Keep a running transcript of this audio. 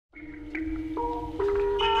Okay,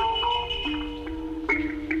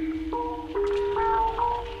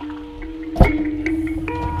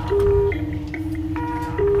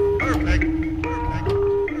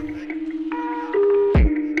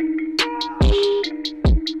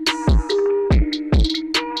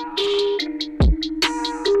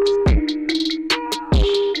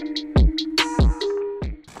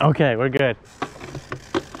 we're good.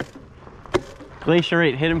 Glacier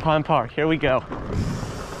 8, Hidden Pond Park. Here we go.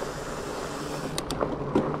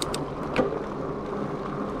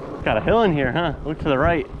 Got a hill in here, huh? Look to the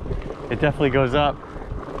right. It definitely goes up.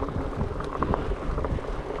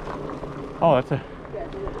 Oh,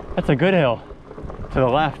 that's a good hill. To the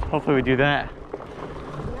left. Hopefully we do that.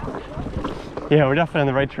 Yeah, we're definitely on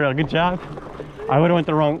the right trail. Good job. I would have went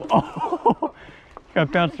the wrong. Oh,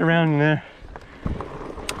 got bounced around in there.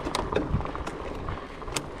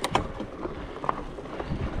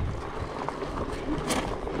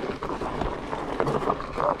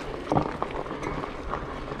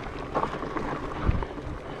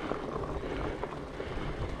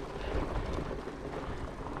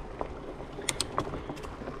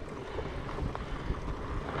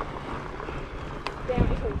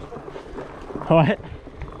 What? I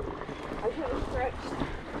should have stretched.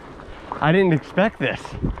 I didn't expect this.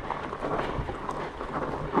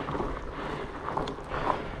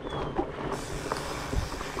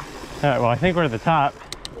 All right, well, I think we're at the top.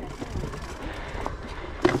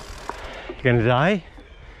 You gonna die?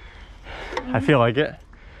 I feel like it.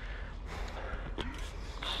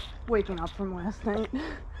 Waking up from last night.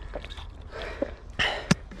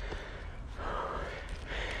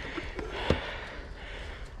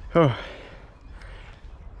 Oh.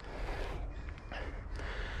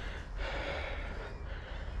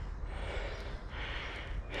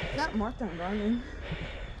 Is that marked on Garmin?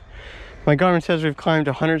 My Garmin says we've climbed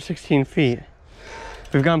 116 feet.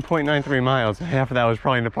 We've gone 0.93 miles. Half of that was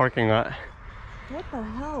probably in the parking lot. What the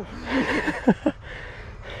hell?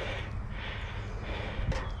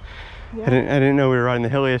 Yeah. I didn't know we were riding the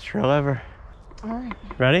hilliest trail ever. All right.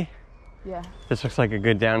 Ready? Yeah. This looks like a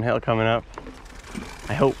good downhill coming up.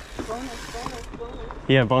 I hope. Bonus.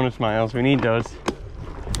 Yeah, bonus miles. We need those.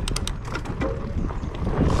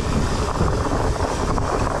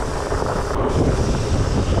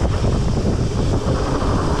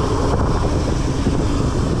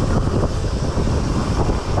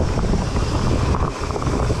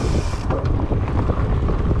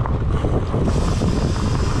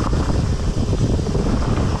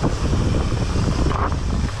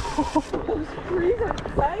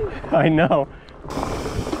 I know.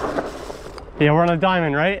 Yeah, we're on a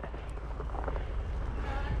diamond, right?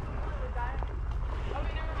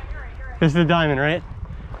 This is the diamond, right?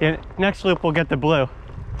 Yeah, next loop we'll get the blue,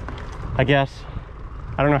 I guess.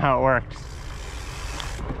 I don't know how it works.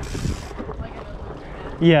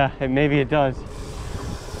 Yeah, maybe it does.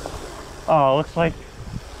 Oh, it looks like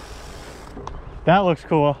that looks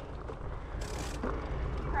cool.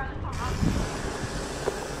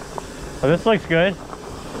 Oh, this looks good.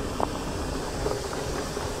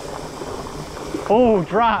 Oh,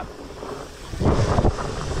 drop.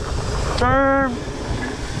 Berm.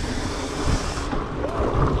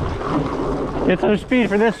 Get some speed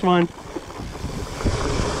for this one.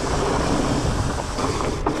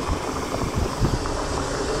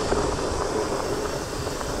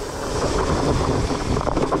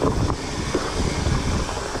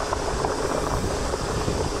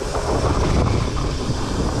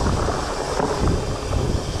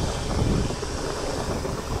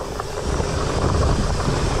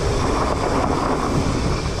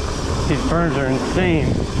 These berms are insane.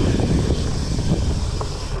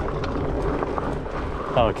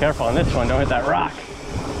 Oh, careful on this one, don't hit that rock.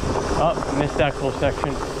 Oh, missed that cool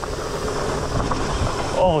section.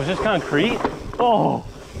 Oh, is this concrete? Oh.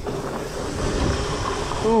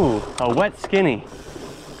 Ooh, a wet skinny.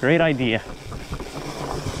 Great idea.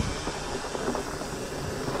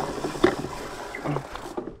 Whoa,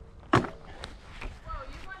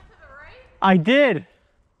 you went to the right? I did.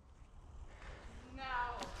 No.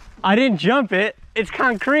 I didn't jump it. It's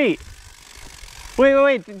concrete.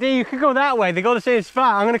 Wait. You could go that way. They go to the same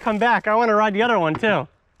spot. I'm going to come back. I want to ride the other one too.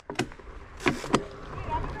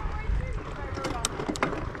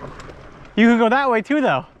 You could go that way too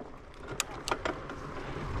though.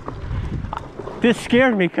 This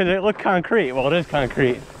scared me because it looked concrete. Well, it is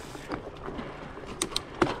concrete.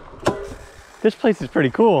 This place is pretty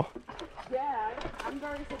cool. Yeah, I'm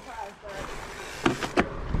very surprised.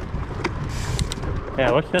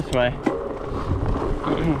 Yeah, what's this way?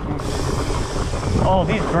 Oh,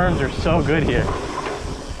 these berms are so good here.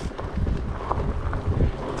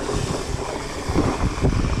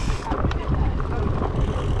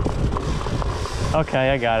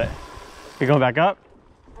 Okay, I got it. You going back up?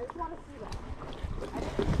 I just want to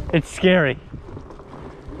see that. It's scary.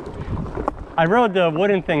 I rode the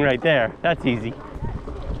wooden thing right there. That's easy.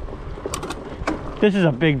 This is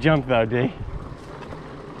a big jump though, D.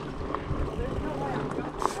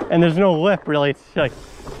 And there's no lip really. It's like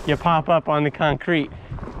you pop up on the concrete.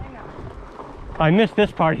 Hang on. I missed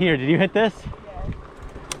this part here. Did you hit this? Yeah.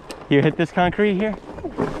 You hit this concrete here?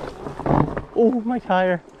 Oh, my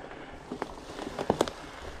tire.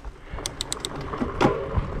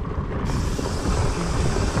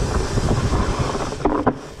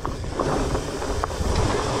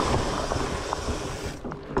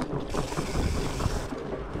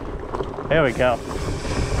 There we go.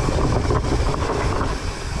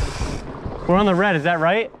 We're on the red, is that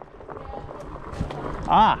right?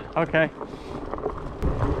 Ah, okay.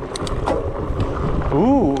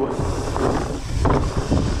 Ooh.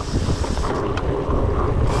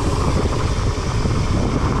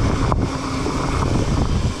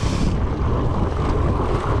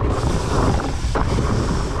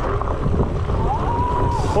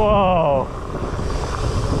 Whoa.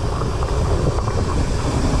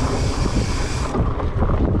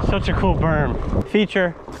 Such a cool berm.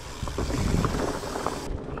 Feature.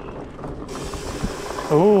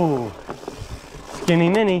 Ooh. Skinny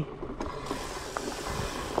mini.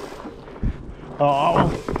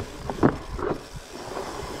 Oh.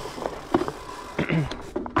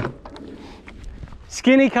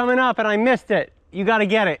 Skinny coming up and I missed it. You gotta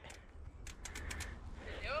get it.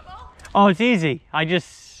 Doable? Oh, it's easy. I'm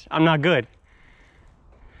not good.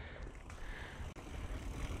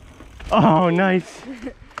 Oh, nice.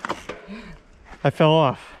 I fell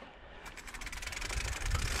off.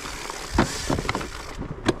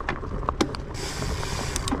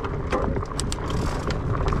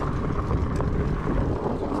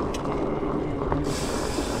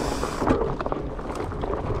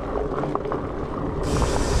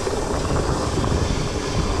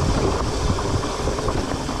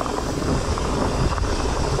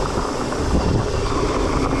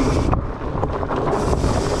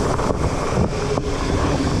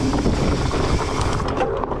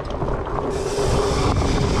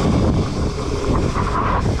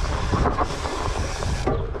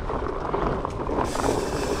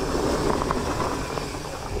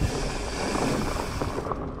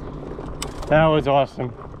 That was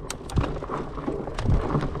awesome.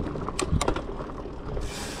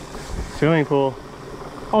 Swimming pool.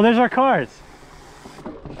 Oh, there's our cars.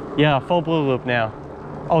 Yeah, full blue loop now.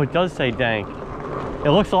 Oh, it does say dank. It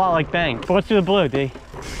looks a lot like bank. But let's do the blue, D.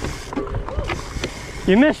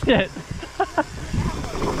 You missed it.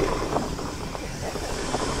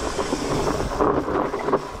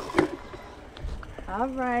 All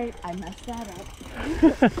right, I messed that up.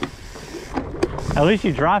 At least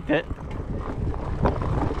you dropped it.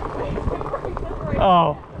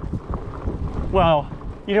 Oh. Well,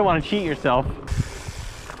 you don't want to cheat yourself.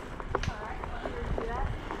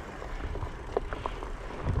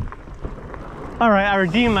 All right, I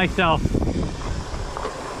redeemed myself.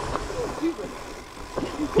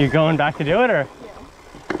 You going back to do it, or? Yeah.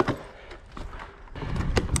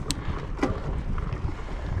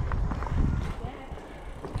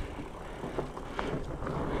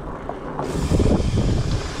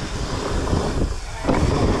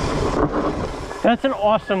 That's an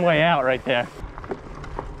awesome way out right there.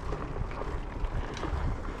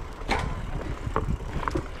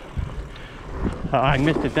 Oh, I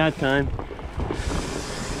missed it that time.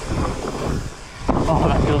 Oh,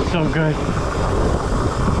 that feels so good.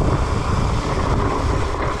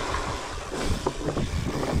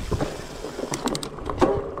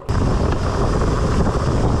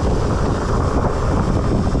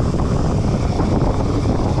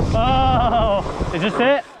 Oh, is this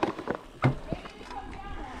it?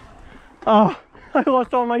 Oh, I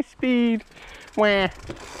lost all my speed. Wah.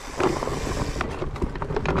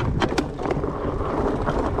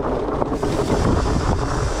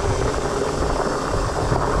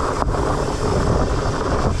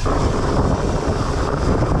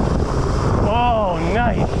 Oh,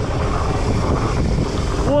 nice.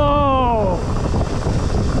 Whoa.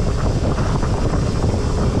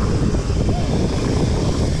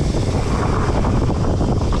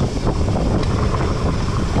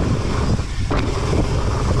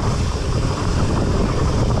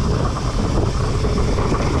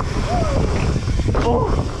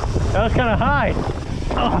 That was kind of high.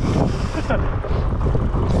 Oh.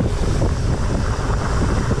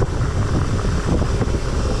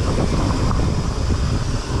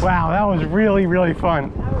 Wow, that was really, really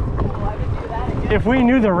fun. That was cool. I would do that again. If we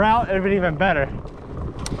knew the route, it would have been even better.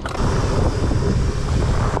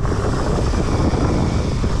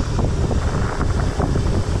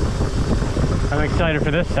 excited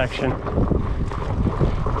for this section.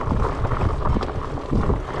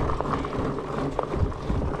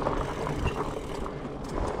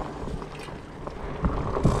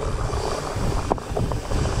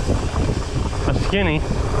 A skinny.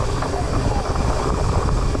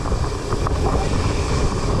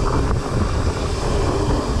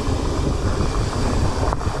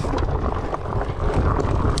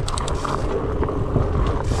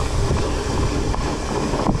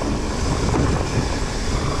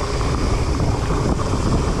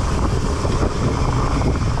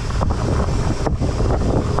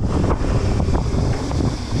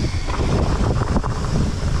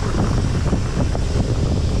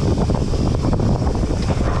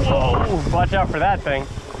 Watch out for that thing.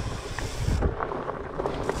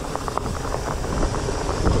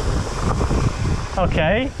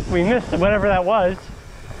 Okay, we missed whatever that was.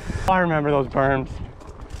 I remember those berms.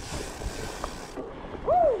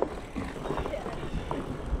 Woo!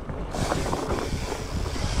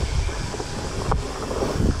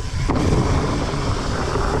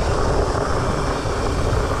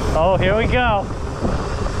 Oh, here we go.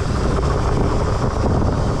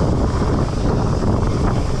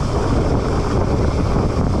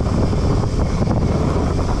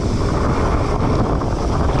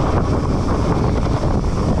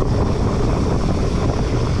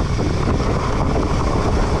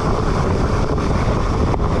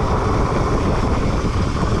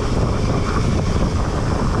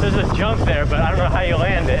 There's a jump there, but I don't know how you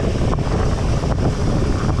land it.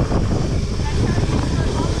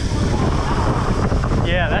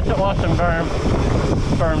 Yeah, that's an awesome berm.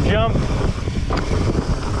 Berm jump.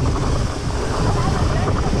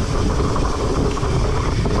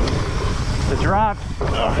 The drop.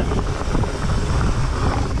 Ugh.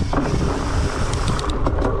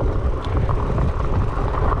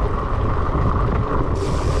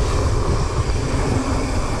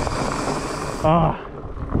 Oh.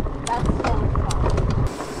 That's so fun.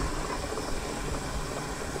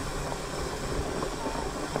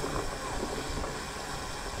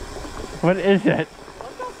 What is it?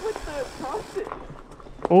 What's up with the crosses?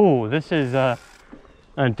 Oh, this is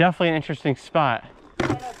definitely an interesting spot.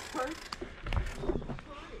 And a perch.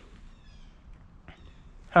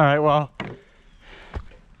 All right, well.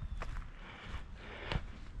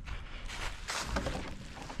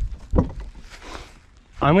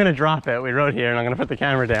 I'm gonna drop it. We rode here and I'm gonna put the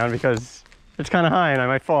camera down because it's kind of high and I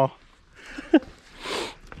might fall.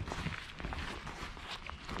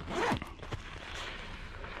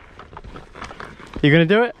 You gonna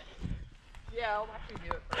do it? Yeah, I'll actually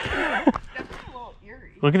do it first. That's a little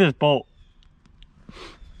eerie. Look at this bolt.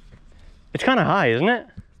 It's kind of high, isn't it?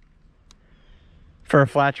 For a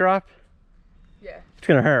flat drop? Yeah. It's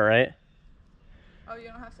gonna hurt, right? Oh, you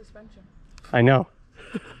don't have suspension. I know.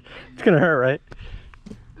 It's gonna hurt, right?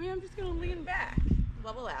 I mean, I'm just gonna lean back,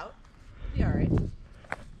 level out. Be all right.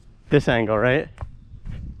 This angle, right?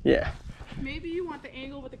 Yeah. Maybe you want the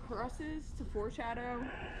angle with the crosses to foreshadow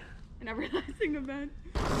an everlasting event.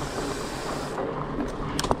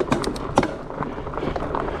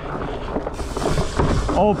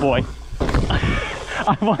 Oh boy.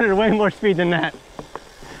 I wanted way more speed than that.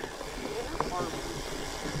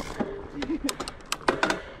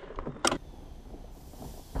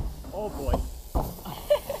 Oh boy.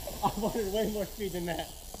 I wanted way more speed than that.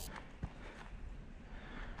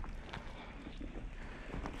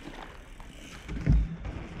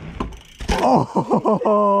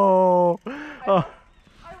 Oh! I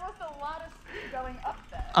lost a lot of speed going up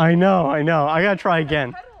that. I know. I gotta try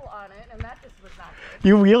again. Pedal on it, and that just was not good.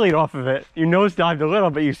 You wheelied off of it. You nosedived a little,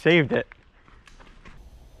 but you saved it.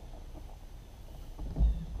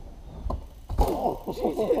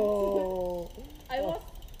 Oh. I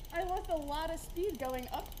lost a lot of speed going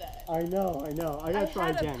up that. I know. I gotta try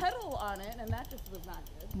again. I had a pedal on it, and that just was not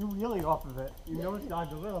good. You wheelied off of it. You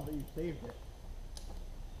nosedived a little, but you saved it.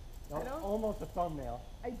 Almost a thumbnail.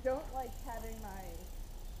 I don't like having my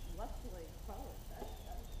left leg forward. That's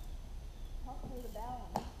tough for the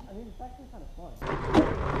balance. I mean, it's actually kind of fun.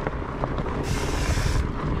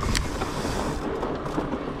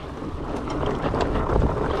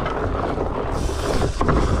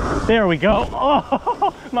 There we go.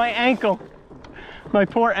 Oh, my ankle. My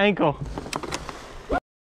poor ankle.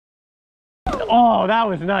 Oh, that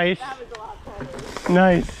was nice. That was a lot better.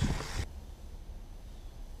 Nice.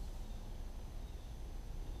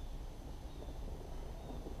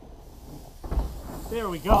 There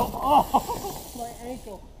we go. Oh, my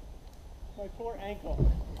ankle. My poor ankle.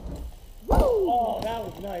 Woo! Oh, that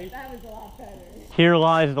was nice. That was a lot better. Here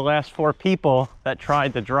lies the last 4 people that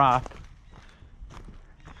tried the drop.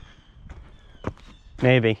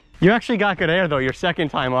 Maybe. You actually got good air though, your second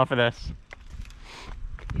time off of this.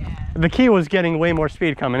 Yeah. The key was getting way more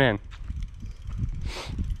speed coming in.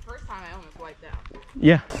 First time I almost wiped out.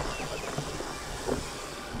 Yeah.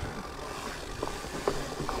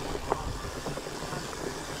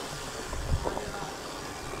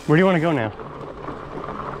 Where do you want to go now?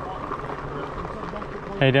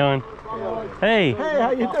 How you doing? Hey. Hey,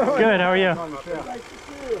 how you doing? Good, how are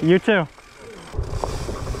you? You too.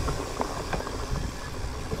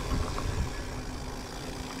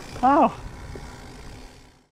 Oh.